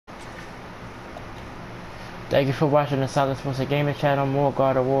Thank you for watching the Silent Sports Gaming channel. More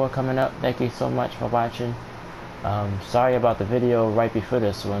God of War coming up. Thank you so much for watching. Sorry about the video right before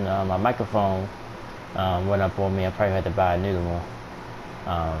this one. My microphone went up on me. I probably had to buy a new one.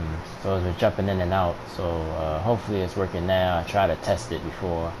 So it was jumping in and out. So hopefully it's working now. I tried to test it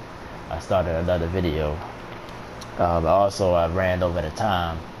before I started another video. But also I ran over the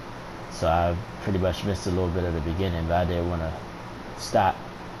time. So I pretty much missed a little bit of the beginning. But I didn't want to stop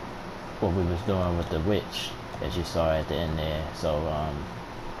what we was doing with the witch, as you saw at the end there. So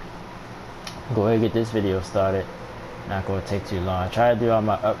go ahead and get this video started. Not going to take too long. I tried to do all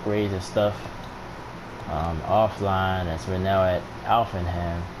my upgrades and stuff offline, as we're now at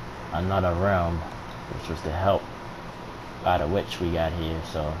Alfheim, another realm, which was the help by the witch we got here.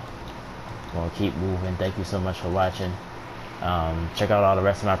 So we'll keep moving. Thank you so much for watching. Check out all the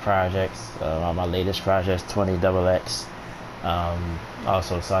rest of my projects. All my latest projects, 20XX.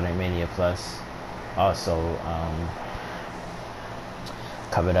 Also Sonic Mania Plus. Also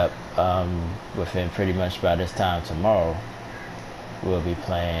coming up within pretty much by this time tomorrow, we'll be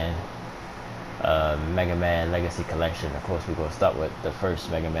playing Mega Man Legacy Collection. Of course, we're going to start with the first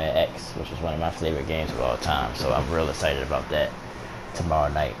Mega Man X, which is one of my favorite games of all time. So I'm real excited about that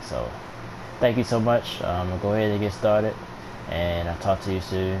tomorrow night. So thank you so much. I'm going to go ahead and get started, and I'll talk to you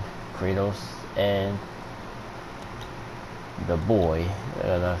soon. Kratos and the boy,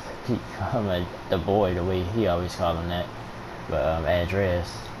 the boy, the way he always call him that, but Atreus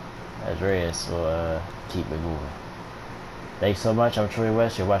will keep me moving. Thanks so much. I'm Troy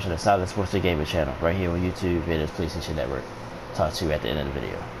West. You're watching the Silent Sports Gaming channel right here on YouTube and its PlayStation Network. Talk to you at the end of the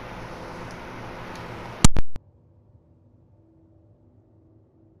video.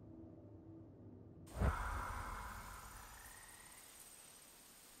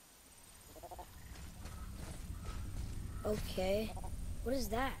 Okay, what is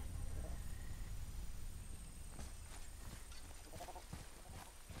that?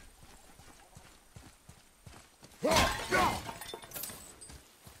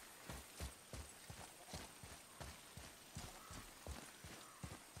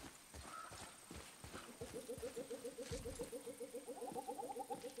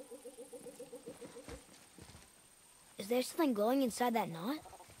 Is there something glowing inside that knot?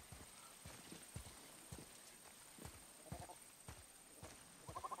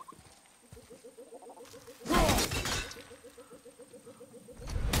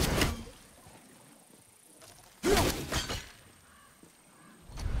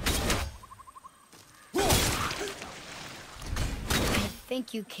 I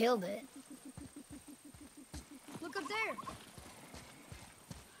think you killed it. Look up there.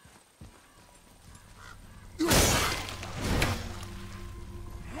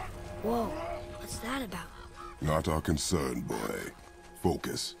 Whoa, what's that about? Not our concern, boy.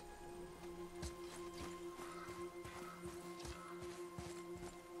 Focus.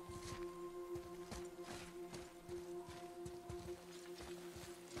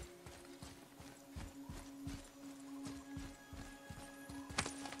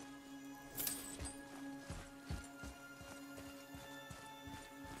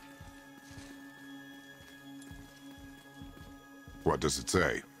 What does it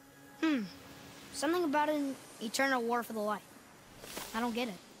say? Something about an eternal war for the light. I don't get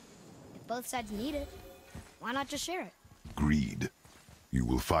it. If both sides need it, why not just share it? Greed. You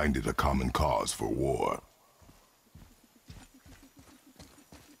will find it a common cause for war.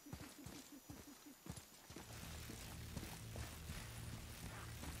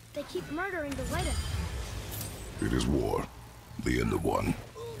 They keep murdering the light. It is war. The end of one.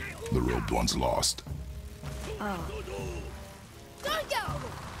 The robed one's lost. Oh. Don't go!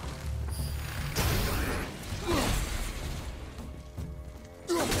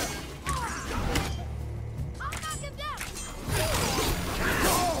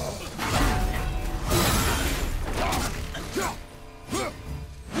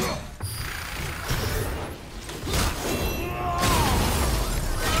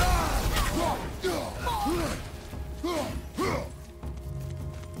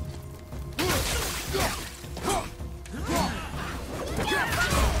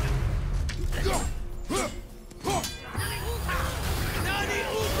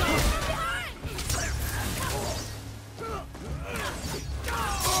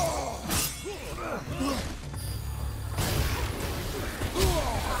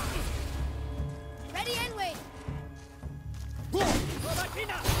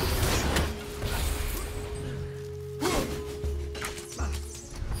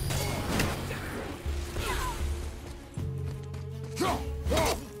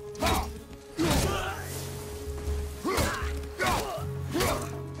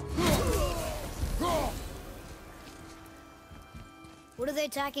 What are they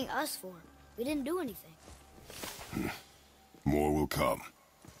attacking us for? We didn't do anything. More will come.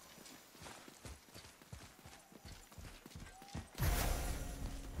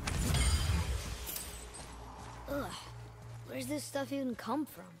 Ugh. Where's this stuff even come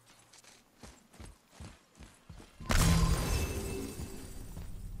from?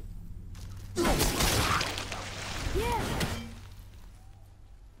 Yeah!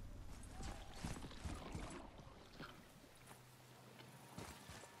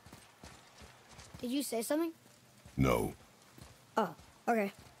 Did you say something? No. Oh,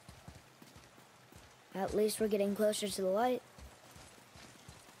 okay. At least we're getting closer to the light.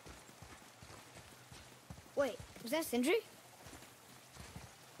 Wait, was that Sindri?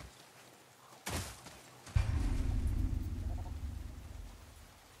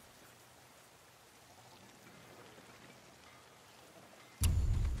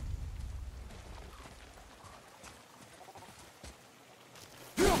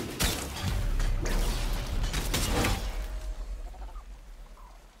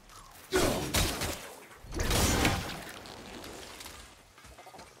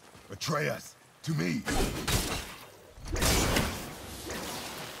 Atreus, to me!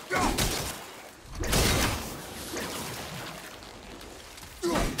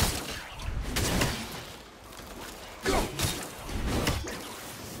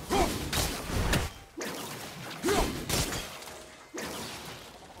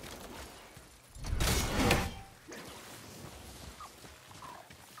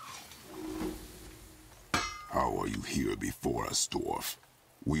 How are you here before us, dwarf?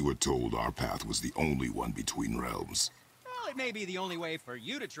 We were told our path was the only one between realms. Well, it may be the only way for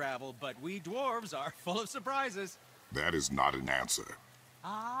you to travel, but we dwarves are full of surprises. That is not an answer.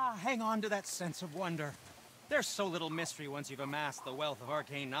 Ah, hang on to that sense of wonder. There's so little mystery once you've amassed the wealth of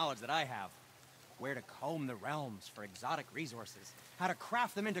arcane knowledge that I have. Where to comb the realms for exotic resources, how to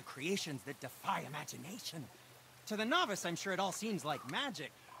craft them into creations that defy imagination. To the novice, I'm sure it all seems like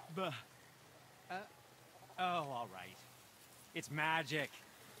magic, but... oh, all right. It's magic.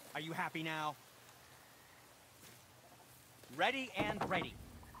 Are you happy now? Ready and ready.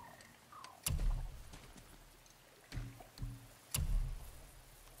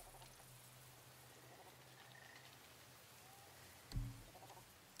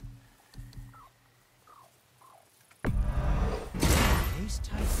 Ace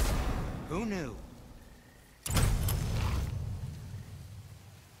type? Who knew?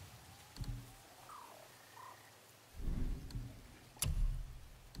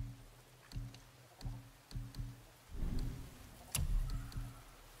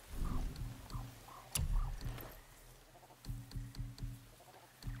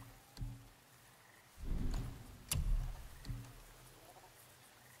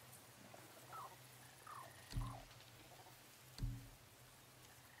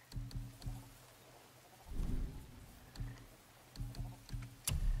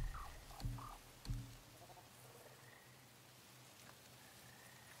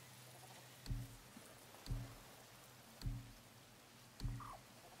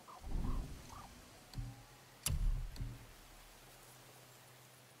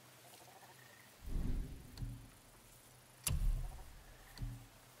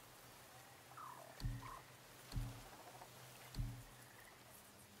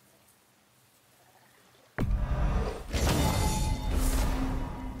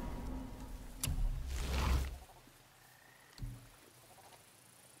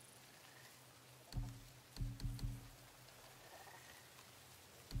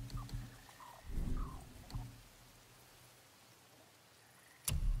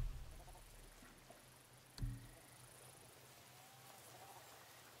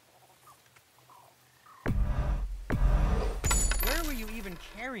 Where were you even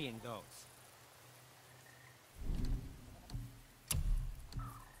carrying those?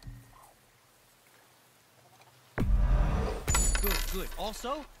 Good, good.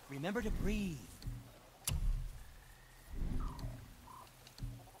 Also, remember to breathe.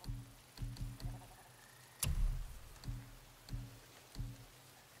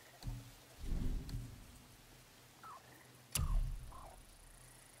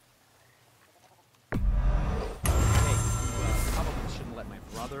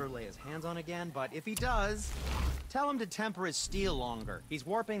 Lay his hands on again, but if he does, tell him to temper his steel longer. He's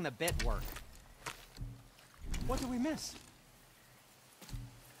warping the bit work. What did we miss?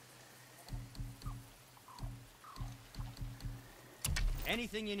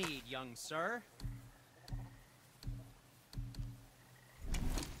 Anything you need, young sir.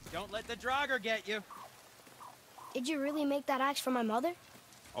 Don't let the Draugr get you. Did you really make that axe for my mother?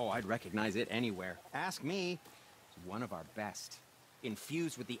 Oh, I'd recognize it anywhere. Ask me. It's one of our best.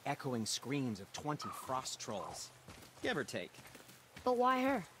 infused with the echoing screams of 20 frost trolls. Give or take. But why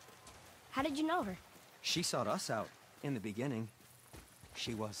her? How did you know her? She sought us out in the beginning.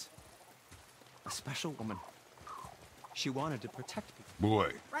 She was a special woman. She wanted to protect people.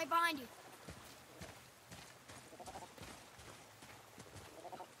 Boy, Right behind you.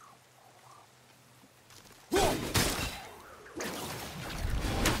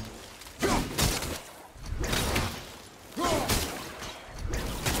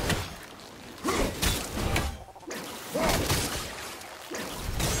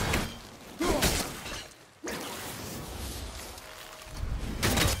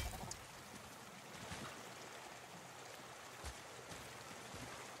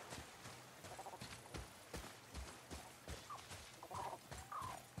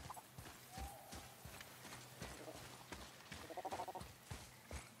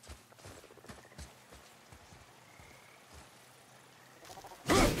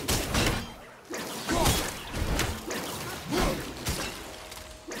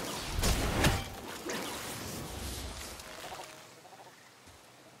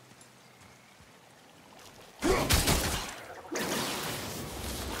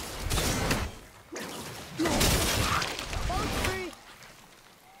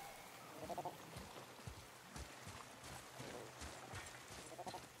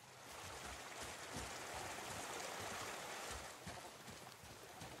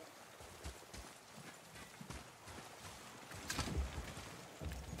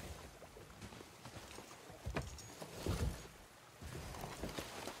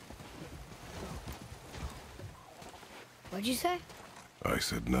 What'd you say? I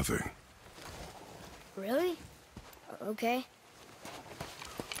said nothing. Really? Okay.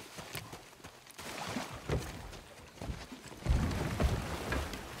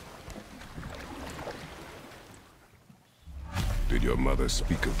 Did your mother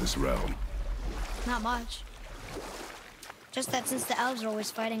speak of this realm? Not much. Just that since the elves are always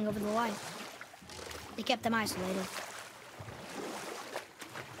fighting over the light, they kept them isolated.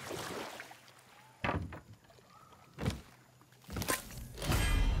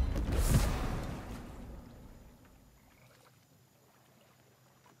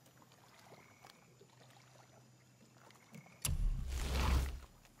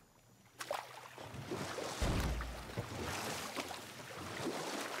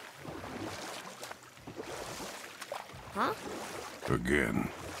 Huh? Again,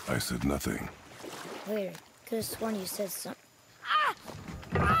 I said nothing. Weird. Could have sworn you said something.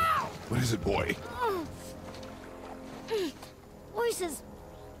 What is it, boy? Voices!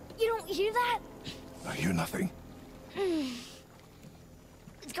 You don't hear that? I hear nothing.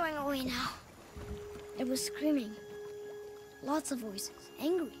 It's going away now. It was screaming. Lots of voices.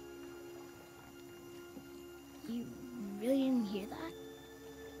 Angry. You really didn't hear that?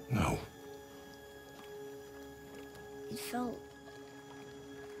 No. It felt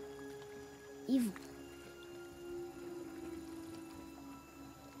evil.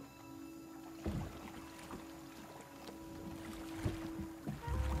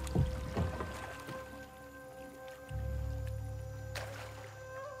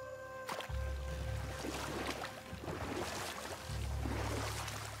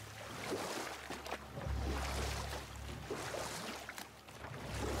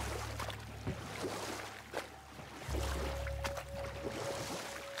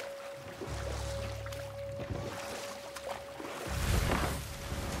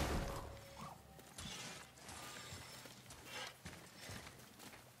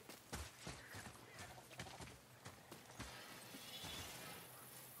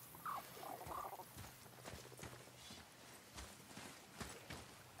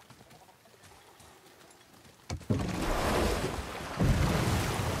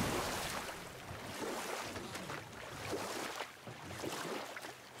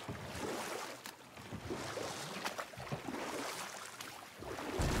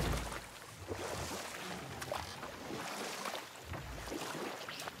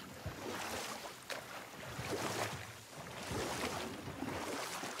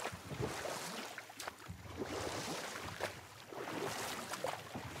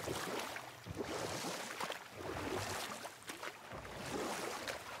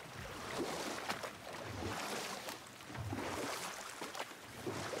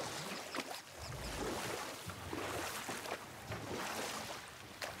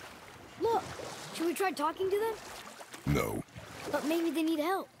 Look! Should we try talking to them? No. But maybe they need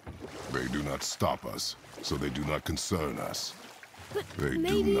help. They do not stop us, so they do not concern us. But They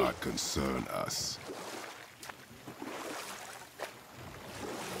maybe... do not concern us.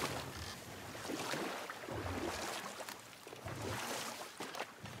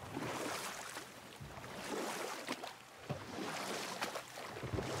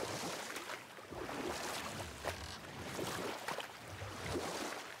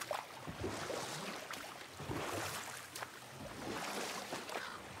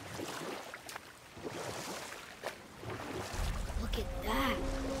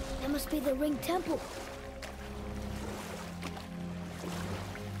 be the Ring Temple.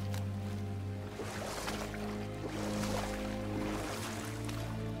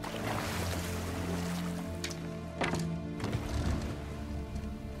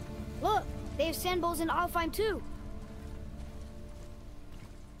 Look, they have sand bowls in Alfheim too.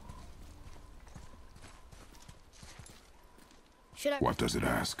 Should I... What does it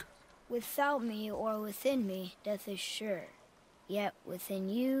ask? Without me or within me, death is sure. Yet within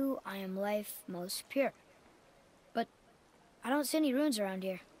you, I am life most pure. But I don't see any runes around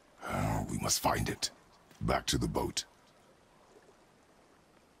here. Oh, we must find it. Back to the boat.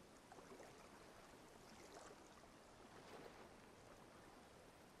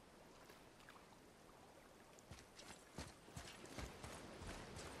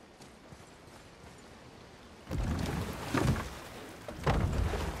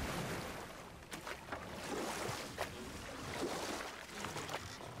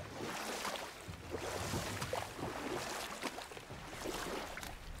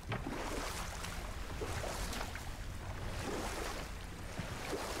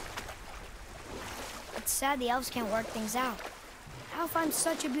 It's sad the elves can't work things out. Alfheim's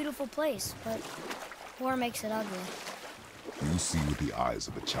such a beautiful place, but war makes it ugly. You see with the eyes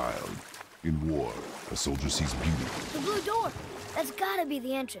of a child. In war, a soldier sees beauty. The blue door! That's gotta be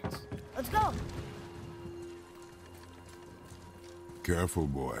the entrance. Let's go! Careful,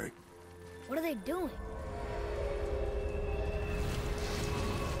 boy. What are they doing?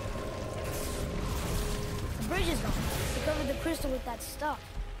 The bridge is gone. They covered the crystal with that stuff.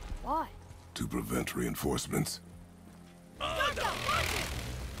 Why? To prevent reinforcements.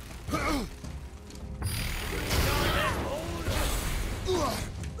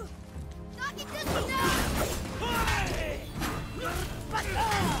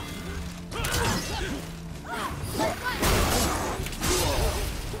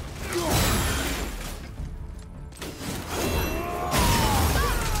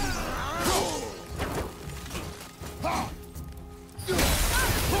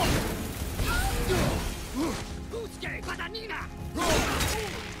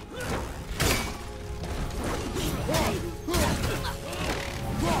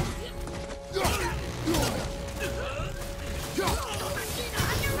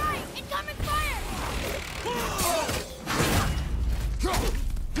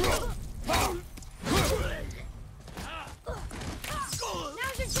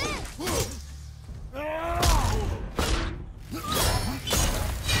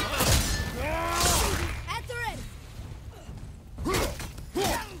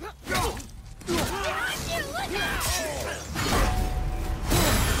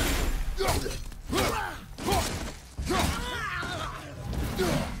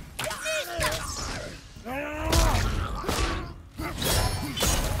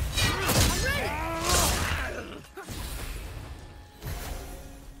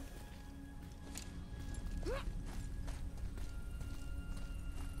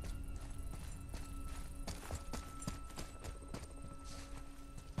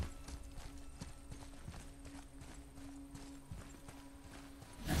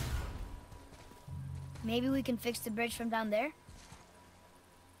 Maybe we can fix the bridge from down there?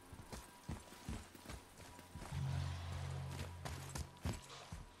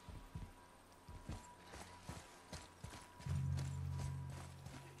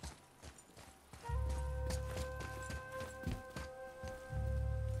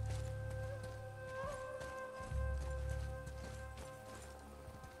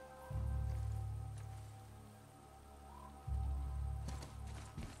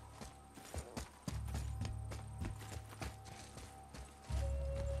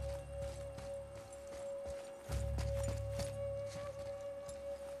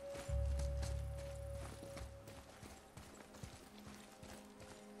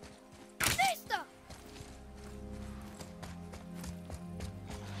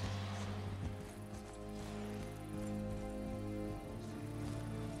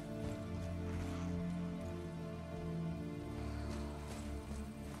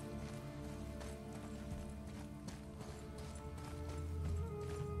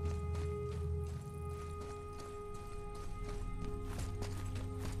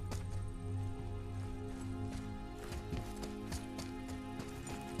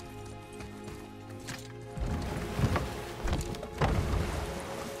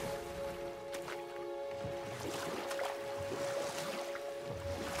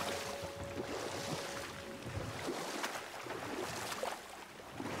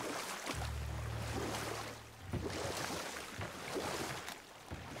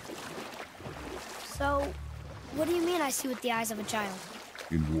 So, what do you mean I see with the eyes of a child?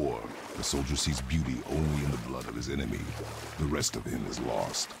 In war, A soldier sees beauty only in the blood of his enemy. The rest of him is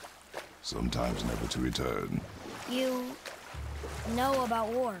lost, sometimes never to return. You know about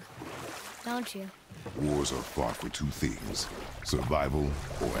war, don't you? Wars are fought for two things, survival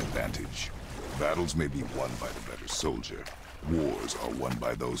or advantage. Battles may be won by the better soldier. Wars are won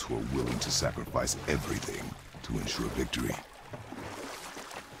by those who are willing to sacrifice everything to ensure victory.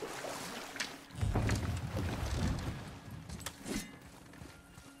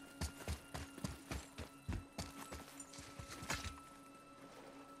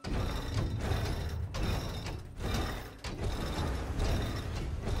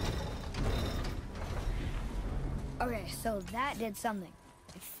 Okay, so that did something,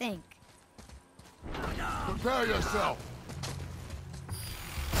 I think. Prepare yourself!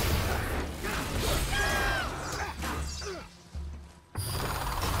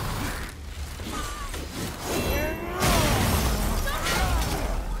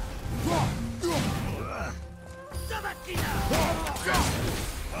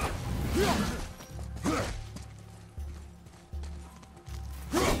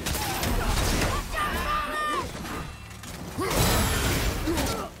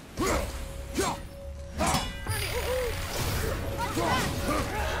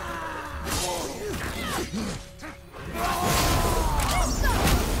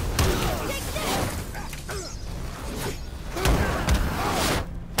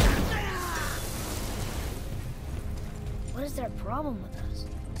 What is their problem with us?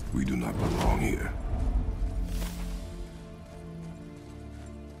 We do not belong here.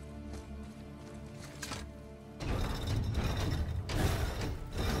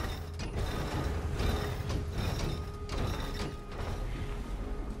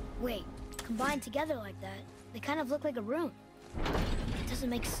 Wait, combined together like that, they kind of look like a room. It doesn't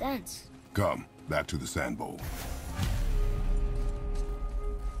make sense. Come, back to the sand bowl.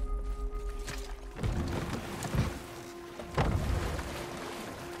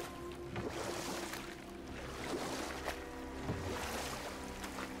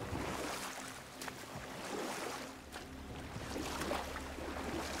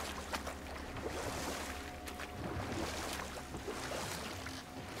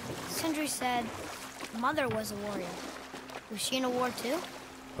 Sindri said Mother was a warrior. Was she in a war too?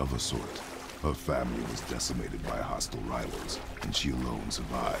 Of a sort. Her family was decimated by hostile rivals, and she alone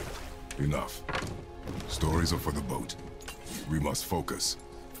survived. Enough. Stories are for the boat. We must focus.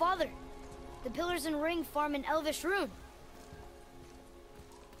 Father, the pillars and ring form an elvish rune.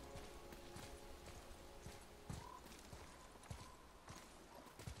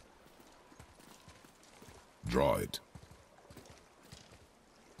 Draw it.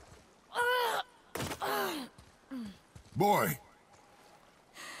 Boy!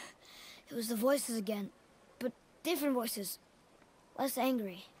 It was the voices again, but different voices. Less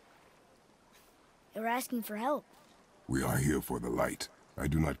angry. They were asking for help. We are here for the light. I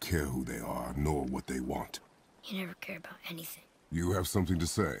do not care who they are, nor what they want. You never care about anything. You have something to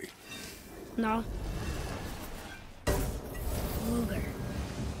say? No. Luger.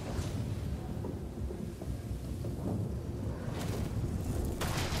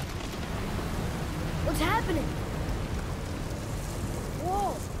 What's happening?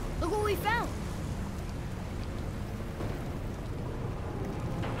 Whoa! Look what we found!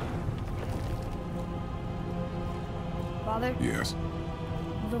 Father? Yes.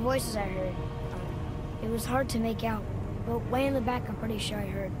 The voices I heard. It was hard to make out, but way in the back I'm pretty sure I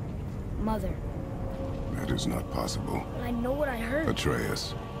heard Mother. That is not possible. But I know what I heard.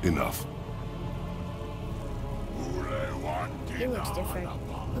 Atreus, enough. He looks different.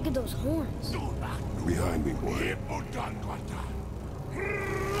 Look at those horns. Behind me, boy.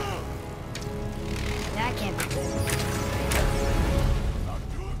 That can't be good.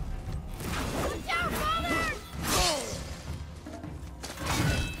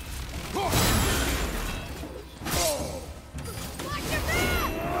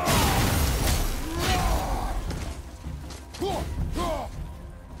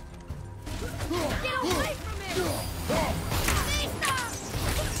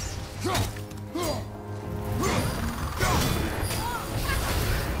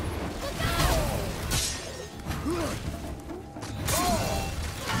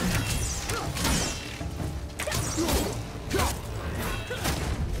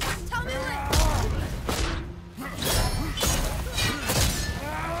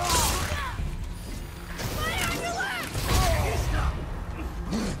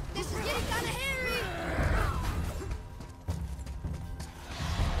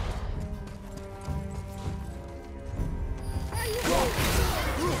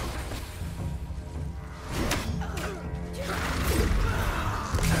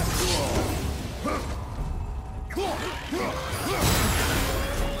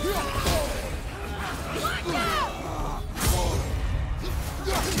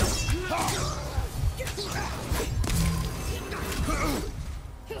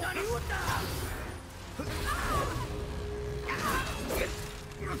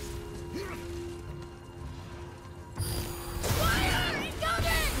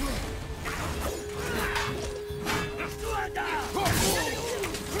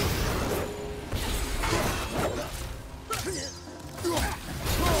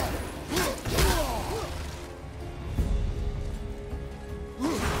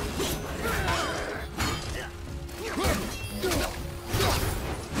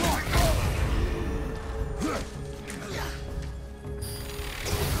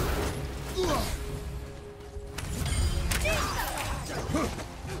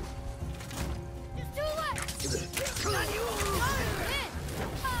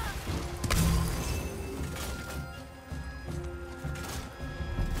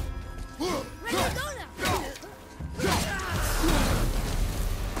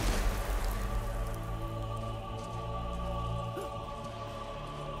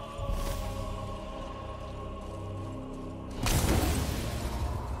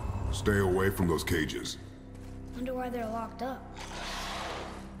 Stay away from those cages. Wonder why they're locked up.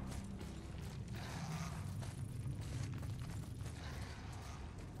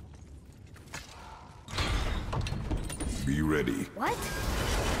 Be ready. What?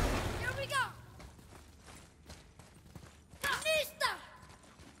 Here we go! Nista!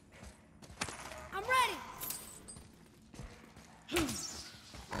 I'm ready!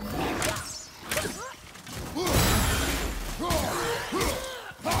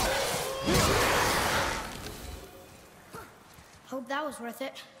 Hope that was worth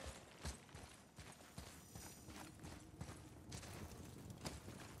it.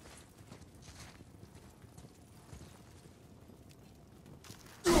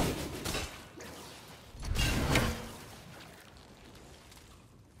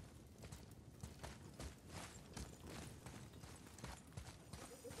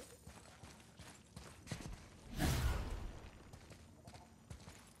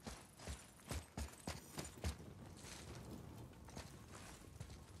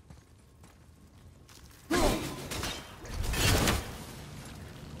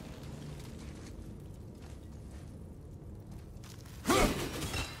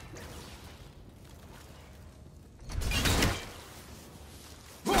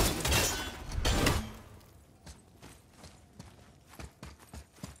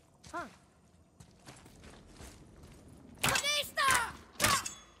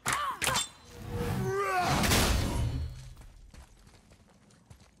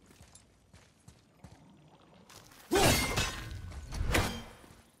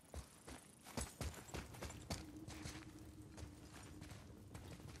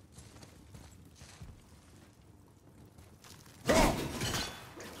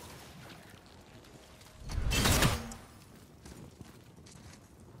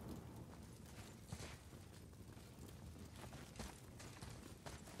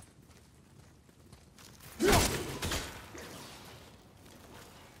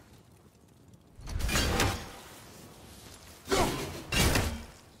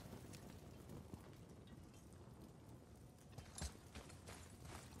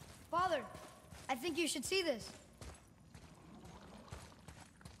 Father, I think you should see this.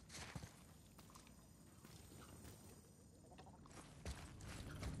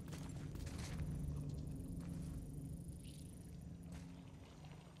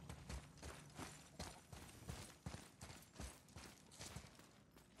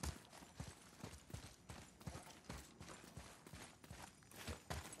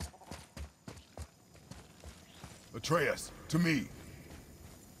 Atreus, to me.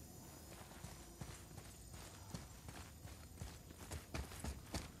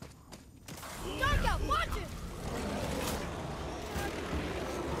 Watch it!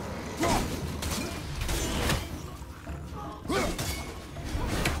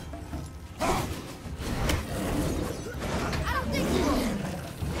 I don't think you will.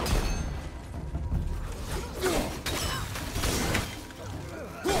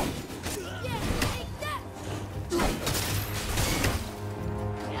 Yeah, take that!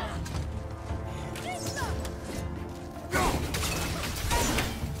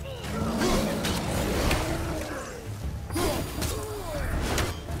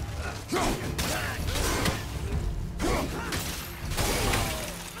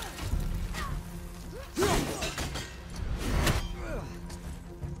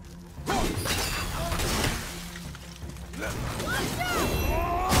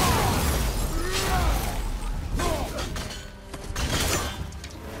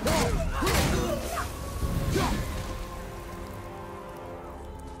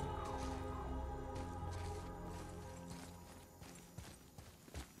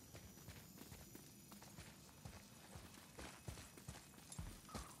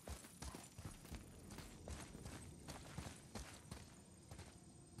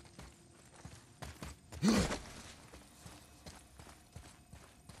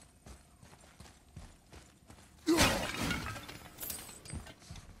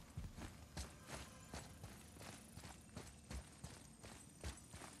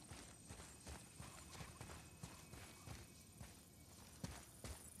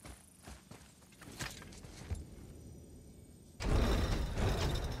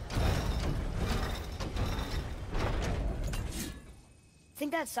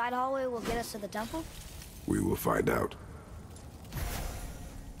 think that side hallway will get us to the temple? We will find out.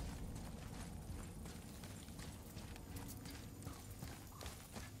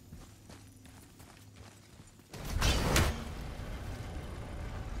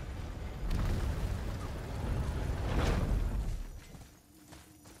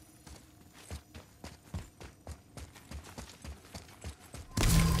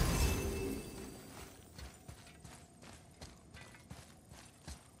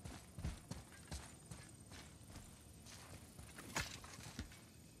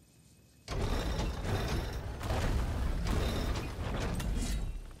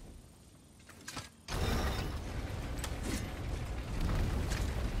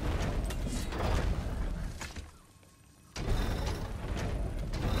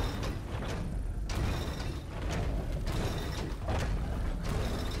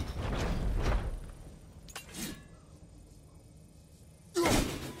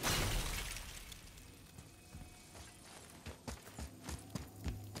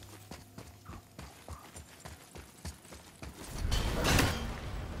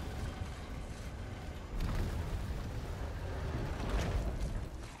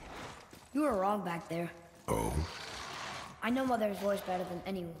 You were wrong back there. Oh? I know Mother's voice better than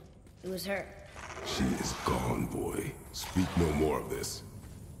anyone. It was her. She is gone, boy. Speak no more of this.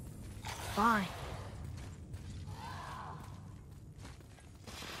 Fine.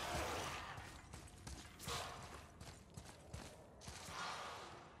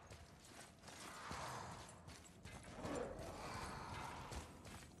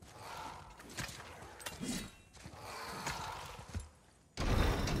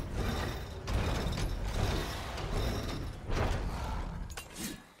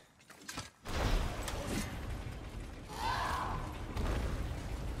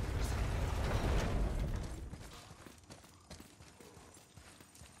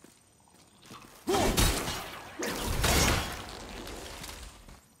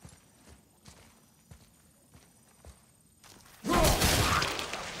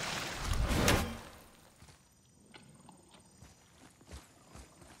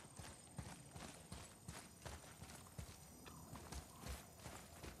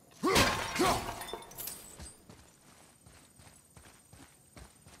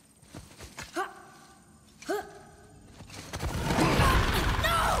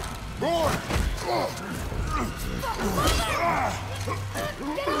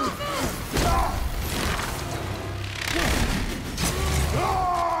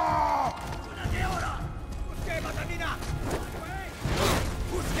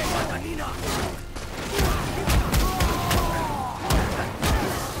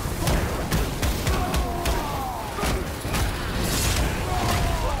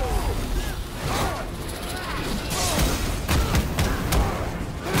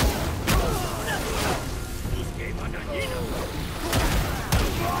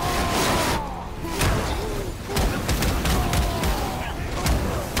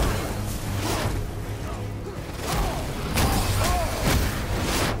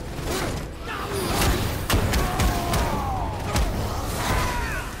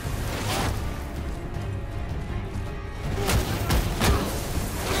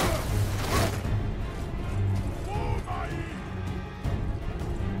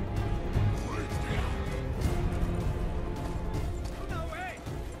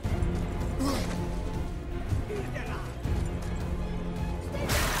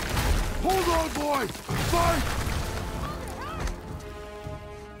 Boy! Fight!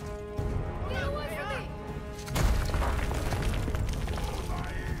 Get away from me!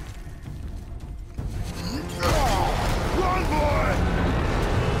 Run, boy!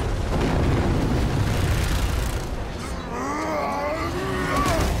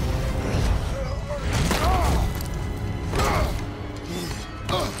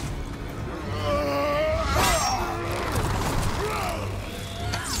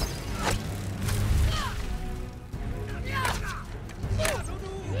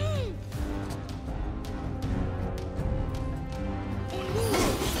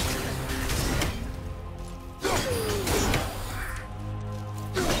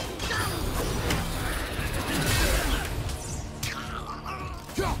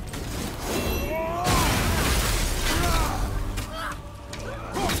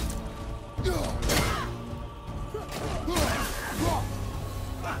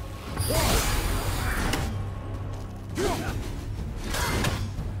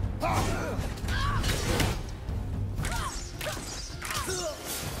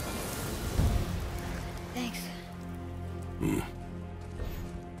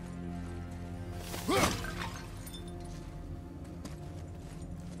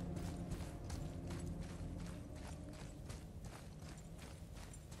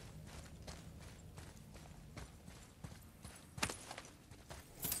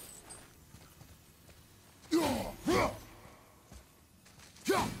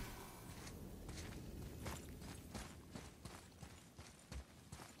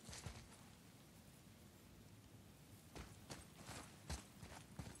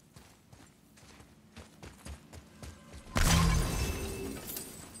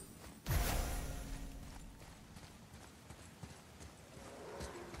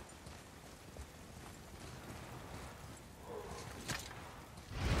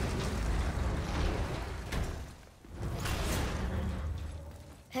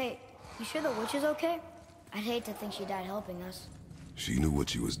 You sure the witch is okay? I'd hate to think she died helping us. She knew what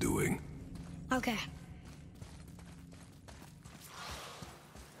she was doing. Okay.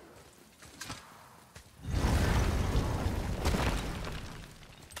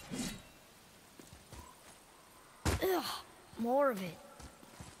 Ugh, more of it.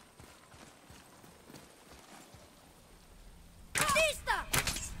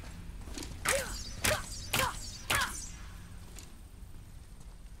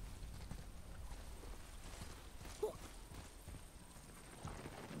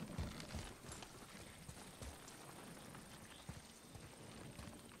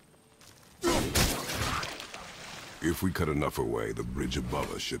 If we cut enough away, the bridge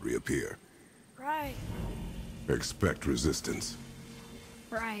above us should reappear. Right. Expect resistance.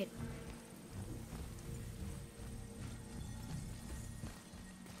 Right.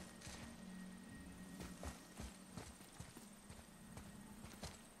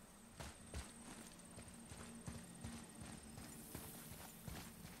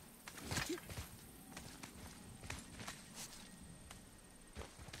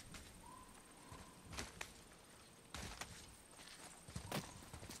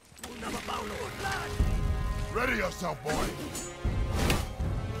 Ready yourself, boy!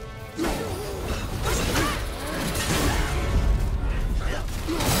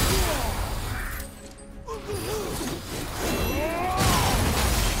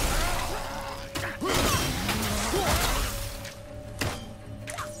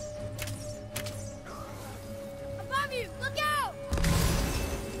 Above you! Look out!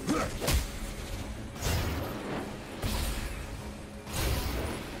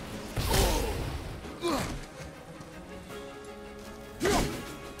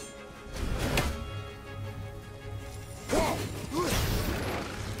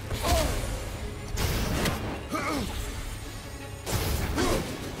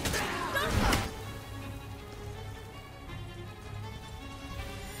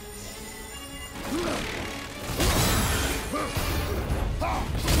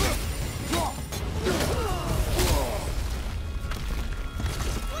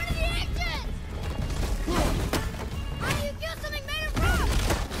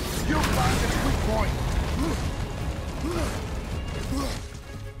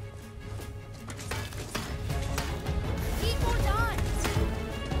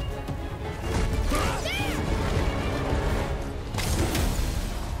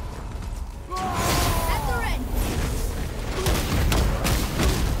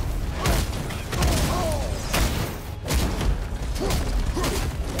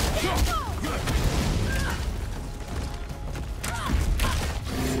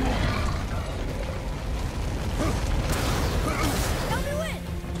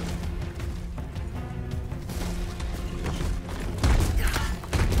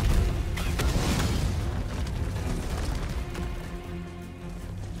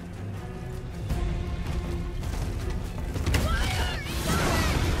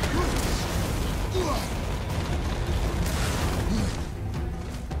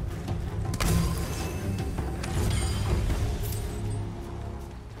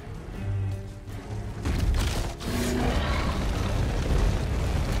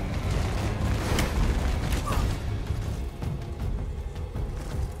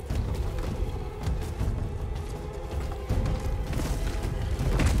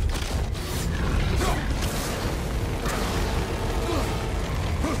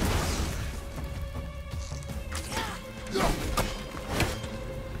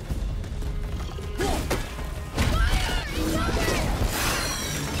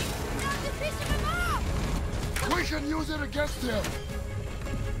 can use it against him!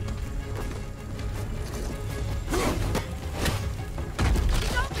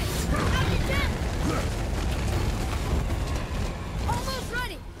 He's open! Out your jet! Almost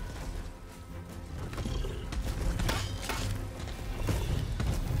ready!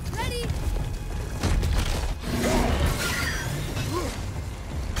 Ready!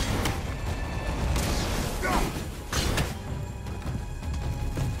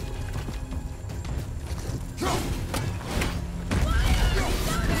 Fire!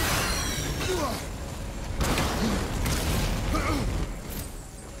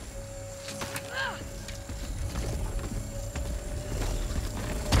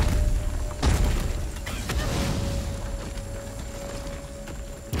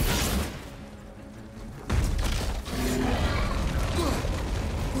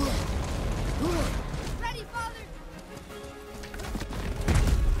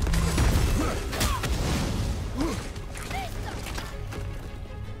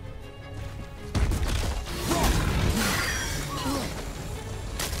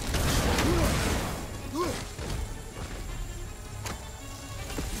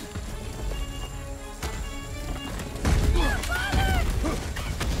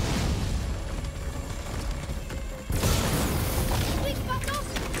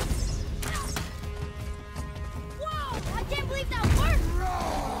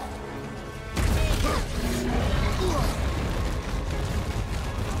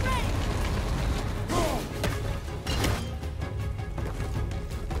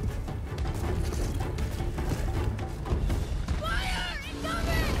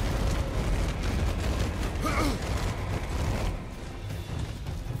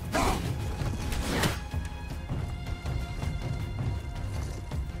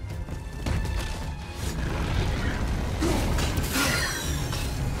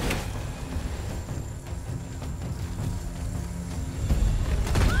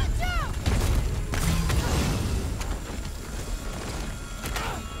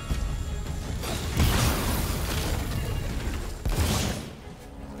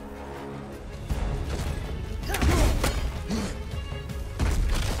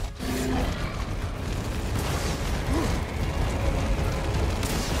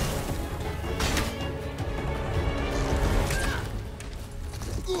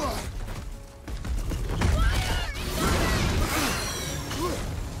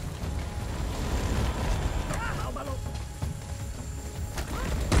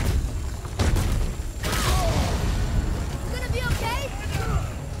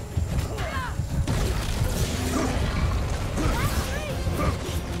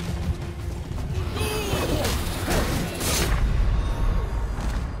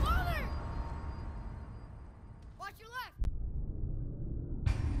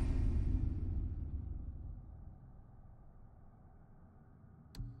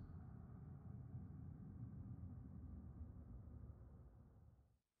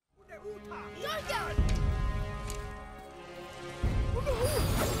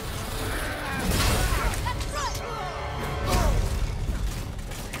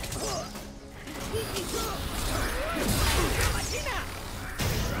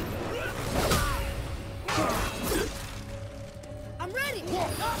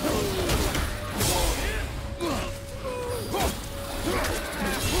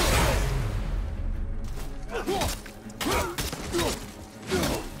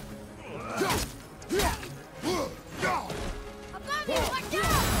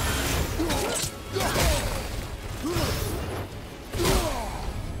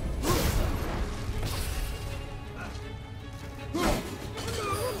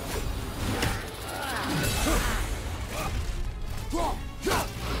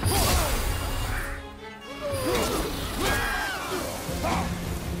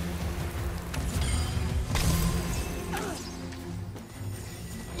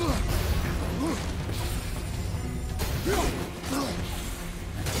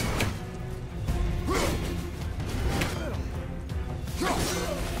 One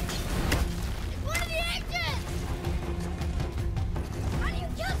of the agents! How do you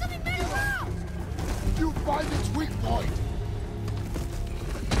kill something mid-round? You find its weak point!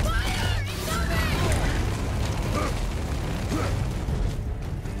 Fire! Incoming!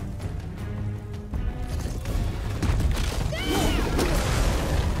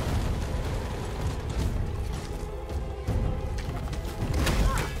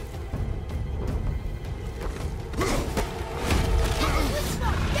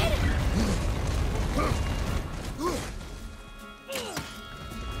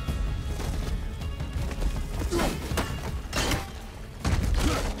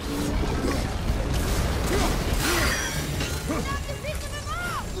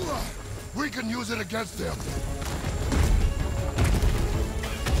 We can use it against them.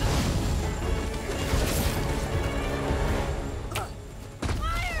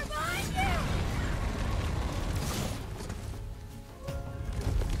 Fire! Behind you!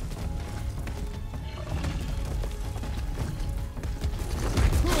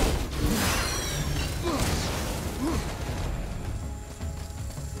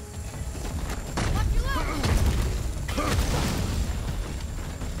 Watch your left!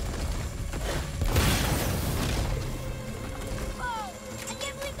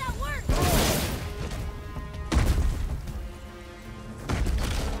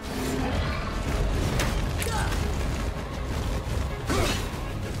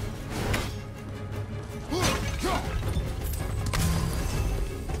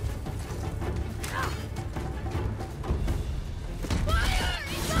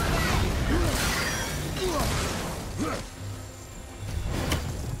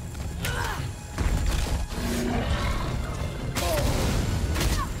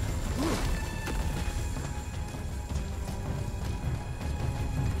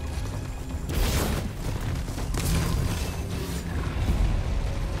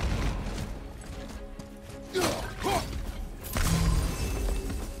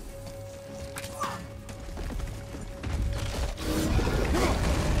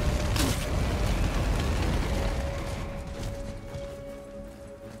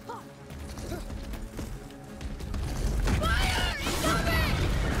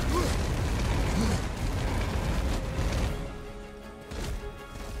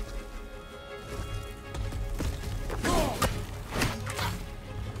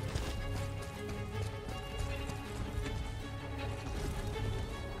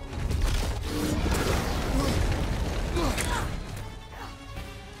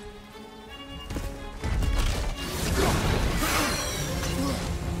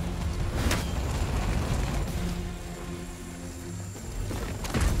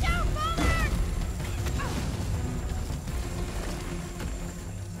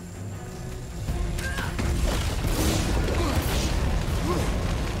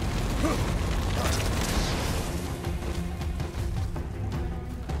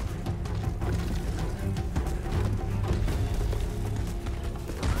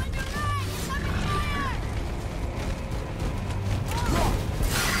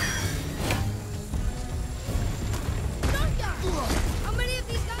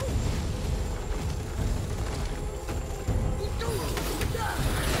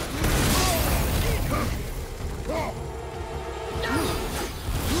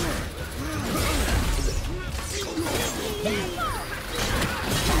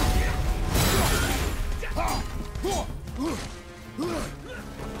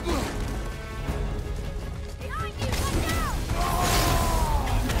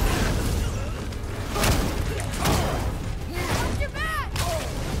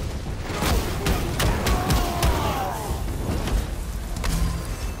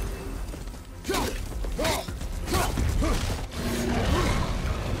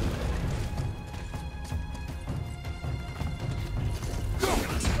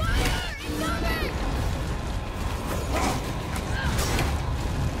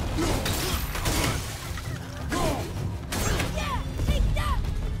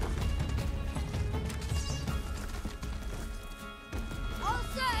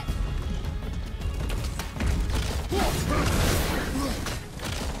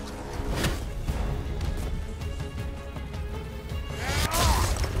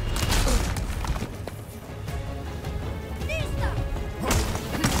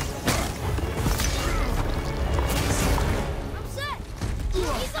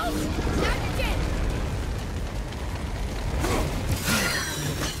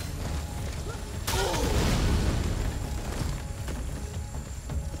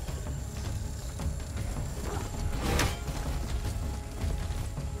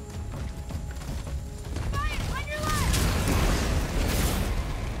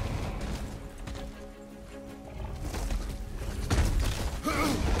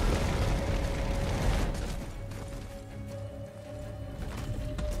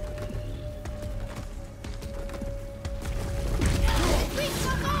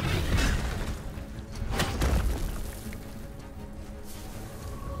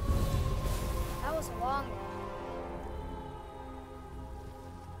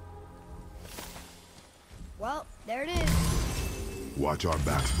 Watch our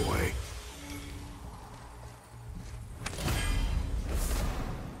backs, boy.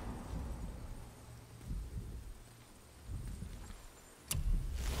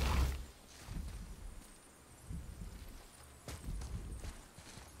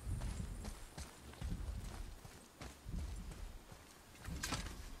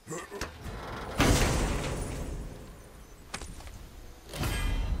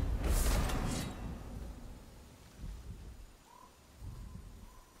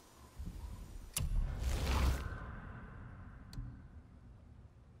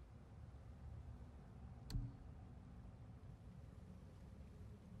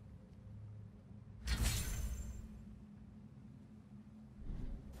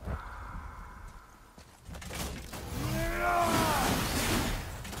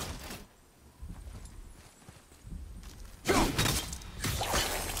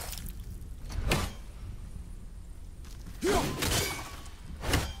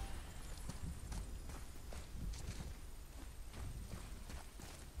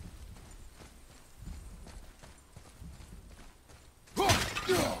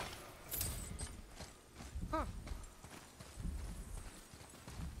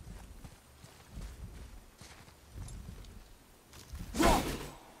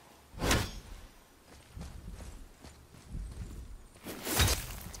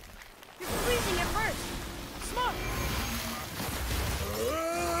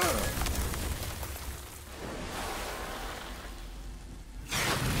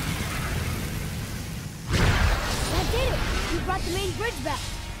 Brought the main bridge back.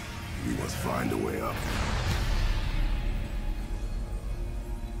 We must find a way up.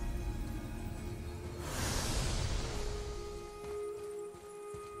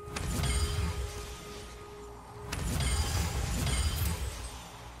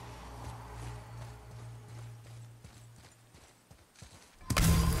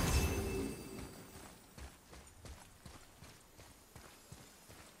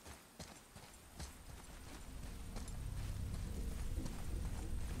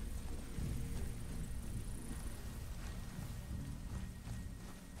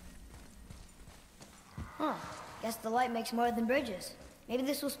 Huh. Guess the light makes more than bridges. Maybe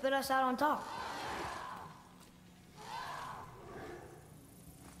this will spit us out on top.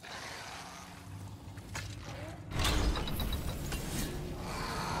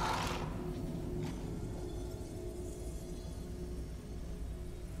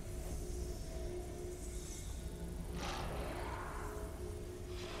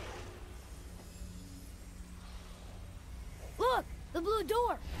 Look! The blue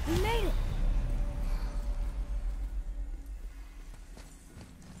door! We made it!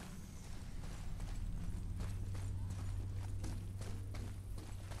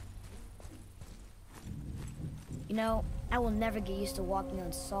 You know, I will never get used to walking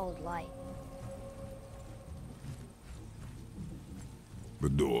on solid light. The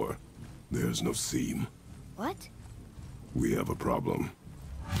door. There's no seam. What? We have a problem.